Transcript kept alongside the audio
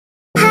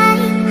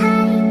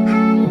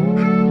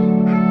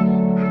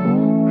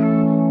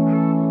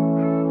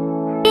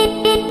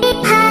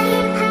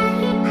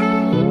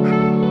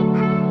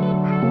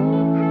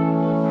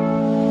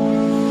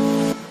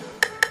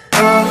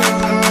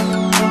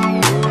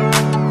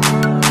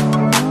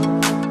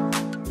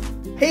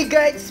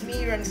guys, it's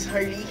me,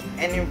 ranzharley,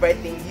 and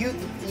inviting you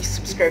to please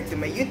subscribe to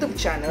my YouTube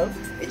channel.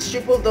 It's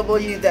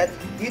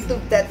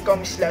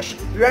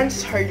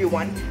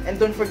www.youtube.com/ranzharley1, and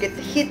don't forget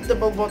to hit the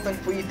bell button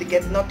for you to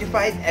get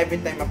notified every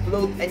time I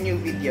upload a new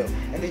video,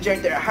 and to join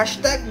the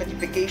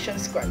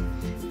 #notification squad.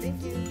 Thank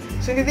you.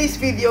 So in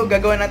today's video,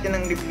 gagawin natin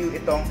ng review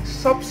itong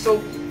Softsoap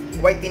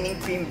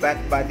Whitening Cream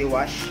Bath Body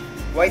Wash.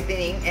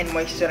 Whitening and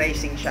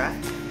moisturizing siya.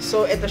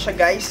 So ito siya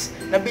guys,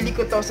 nabili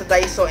ko to sa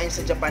Daiso and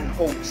sa Japan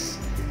Homes.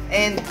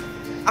 And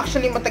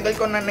actually matagal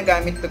ko na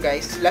nagamit to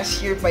guys,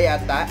 last year pa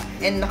yata,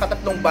 and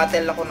nakatatlong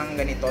bottle ako ng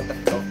ganito,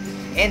 tatlo.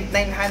 And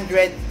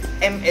 900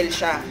 ml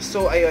siya.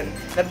 So ayun,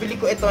 nabili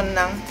ko ito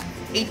ng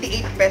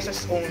 88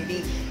 pesos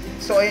only.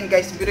 So ayun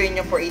guys, biruin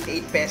nyo for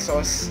 88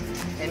 pesos.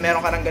 And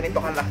meron ka ng ganito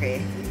kalaki.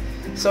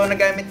 So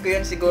nagamit ko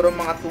yun siguro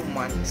mga 2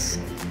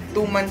 months.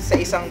 2 months sa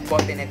isang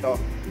bote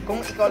nito. Kung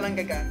ikaw lang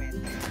gagamit.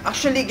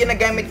 Actually,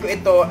 ginagamit ko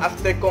ito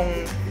after kong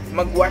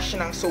mag-wash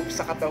ng soap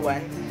sa katawan.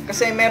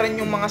 Kasi meron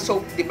yung mga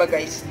soap, di ba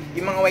guys?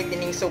 Yung mga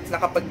whitening soap na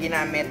kapag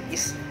ginamit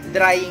is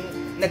drying,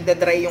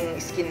 nagda-dry yung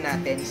skin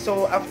natin.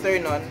 So, after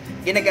nun,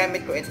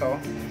 ginagamit ko ito.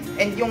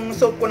 And yung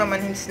soap ko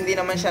naman, hindi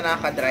naman siya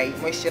nakaka-dry.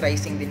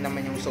 Moisturizing din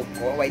naman yung soap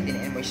ko.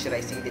 Whitening and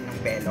moisturizing din ng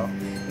pelo.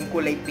 Yung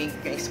kulay pink,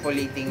 yung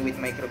exfoliating with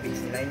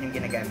microbeads nila. Yun yung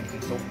ginagamit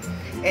yung soap.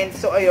 And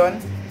so,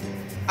 ayun.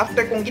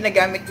 After kong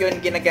ginagamit yun,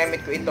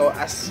 ginagamit ko ito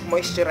as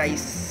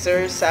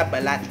moisturizer sa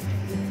balat.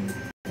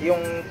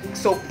 Yung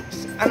soap,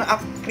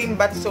 cream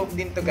bath soap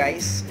din to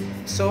guys.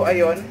 So,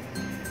 ayun.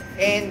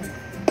 And,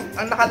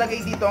 ang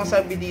nakalagay dito, ang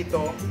sabi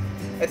dito,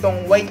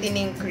 itong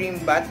whitening cream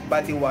bath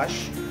body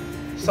wash.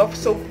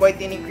 Softsoap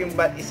Whitening Cream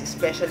Bath is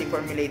specially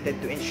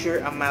formulated to ensure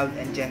a mild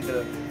and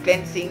gentle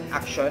cleansing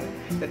action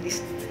that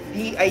is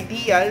the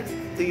ideal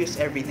to use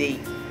every day.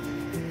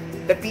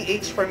 The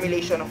pH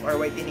formulation of our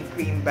whitening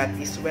cream bath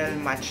is well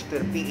matched to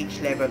the pH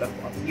level of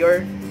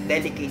your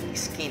delicate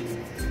skin,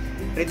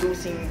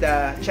 reducing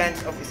the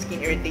chance of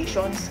skin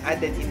irritations.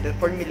 Added in the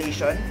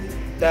formulation,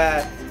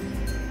 the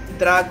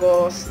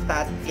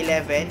Dragostat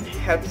 11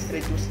 helps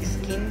reduce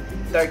skin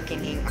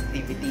darkening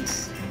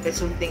activities,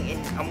 resulting in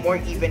a more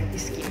even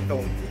skin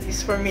tone.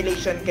 This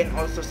formulation can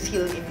also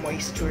seal in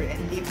moisture and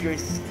leave your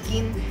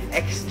skin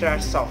extra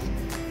soft.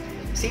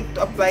 Safe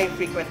to apply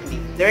frequently.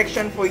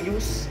 Direction for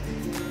use: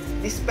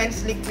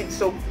 dispense liquid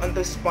soap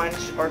onto sponge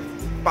or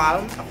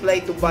palm, apply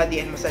to body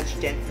and massage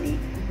gently,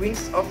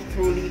 rinse off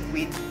thoroughly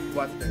with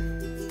water.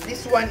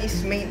 This one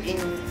is made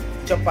in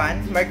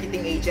Japan,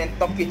 marketing agent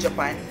Tokyo,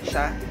 Japan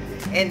siya.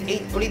 And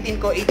ulitin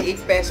ko,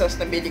 88 pesos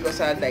nabili ko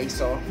sa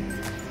Daiso.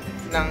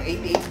 Ng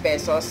 88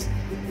 pesos.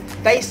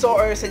 Daiso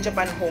or sa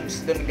Japan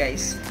Homes dun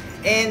guys.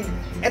 And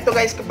eto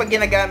guys, kapag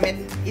ginagamit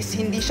is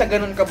hindi siya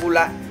ganun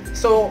kabula.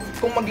 So,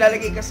 kung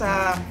maglalagay ka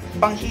sa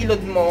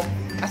panghilod mo,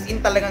 as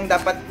in talagang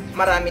dapat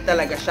marami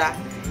talaga siya.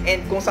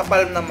 And kung sa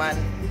palm naman,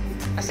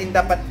 as in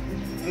dapat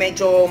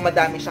medyo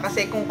madami siya.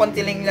 Kasi kung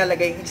konti lang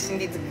ilalagay,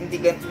 hindi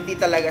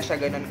talaga siya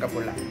ganun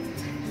kabula.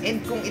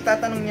 And kung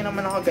itatanong niyo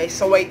naman ako guys,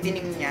 sa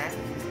whitening niya,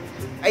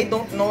 I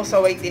don't know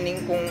sa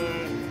whitening kung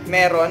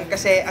meron.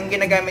 Kasi ang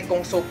ginagamit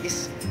kong soap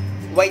is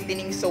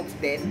whitening soap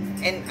din.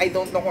 And I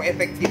don't know kung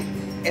effective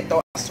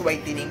ito as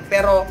whitening.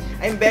 Pero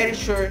I'm very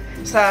sure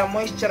sa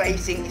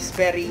moisturizing is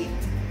very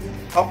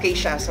okay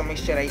siya sa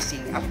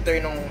moisturizing after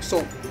ng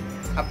soap.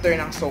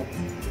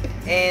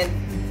 And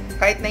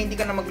kahit na hindi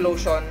ka na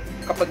mag-lotion,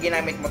 kapag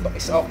ginamit mo to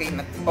is okay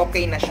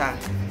na siya.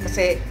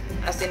 Kasi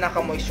as in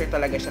naka-moisture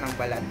talaga siya ng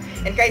balat.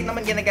 And kahit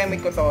naman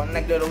ginagamit ko to,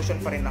 naglo-lotion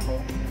pa rin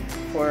ako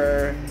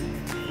for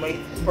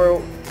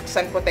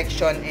sun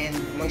protection and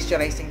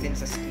moisturizing din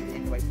sa skin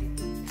and whitening.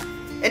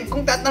 And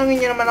kung tatanungin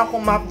niyo naman ako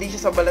kung ma-update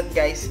siya sa balat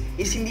guys,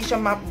 is hindi siya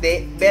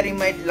ma-update, very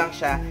mild lang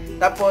siya.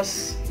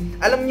 Tapos,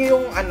 alam niyo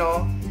yung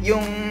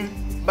yung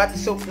bath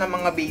soap ng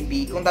mga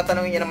baby, kung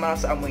tatanungin niyo naman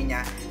ako sa amoy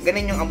niya,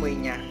 ganun yung amoy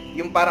niya.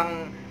 Yung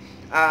parang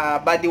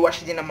body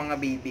wash din ng mga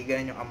baby,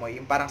 ganun yung amoy.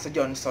 Yung parang sa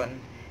Johnson.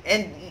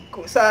 And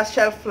sa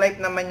shelf life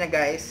naman niya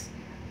guys,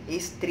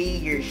 is 3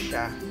 years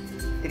siya.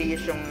 3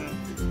 years yung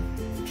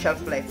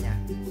shelf life niya.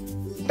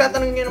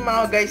 Tatanungin niyo naman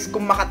ako guys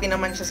kung makati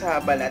naman siya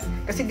sa balat.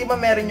 Kasi di ba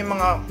meron yung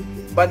mga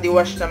body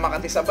wash na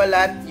makati sa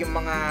balat, yung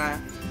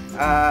mga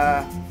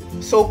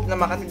soap na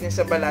makati din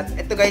sa balat.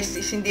 Ito guys,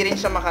 is hindi rin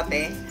siya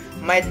makati.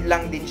 Mild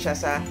lang din siya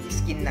sa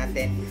skin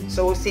natin.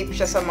 So, safe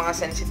siya sa mga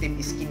sensitive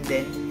skin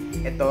din.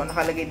 Ito,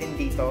 nakalagay din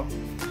dito.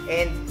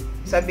 And,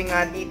 sabi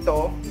nga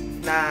dito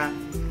na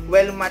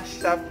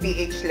well-matched sa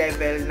pH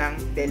level ng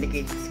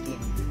delicate skin.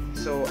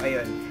 So,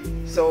 ayun.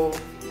 So,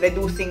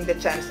 reducing the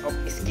chance of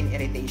skin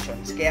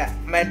irritations. Kaya,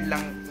 mild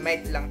lang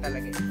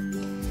talaga.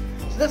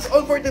 So, that's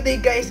all for today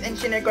guys. And,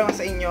 shinare ko lang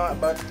sa inyo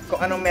about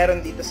kung anong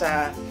meron dito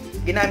sa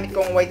ginamit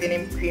kong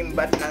whitening cream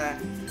bath na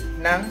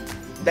ng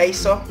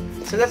Daiso.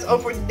 So that's all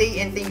for today,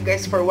 and thank you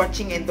guys for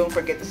watching, and don't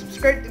forget to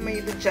subscribe to my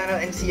YouTube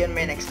channel, and see you on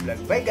my next vlog.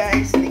 Bye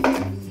guys! Thank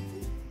you!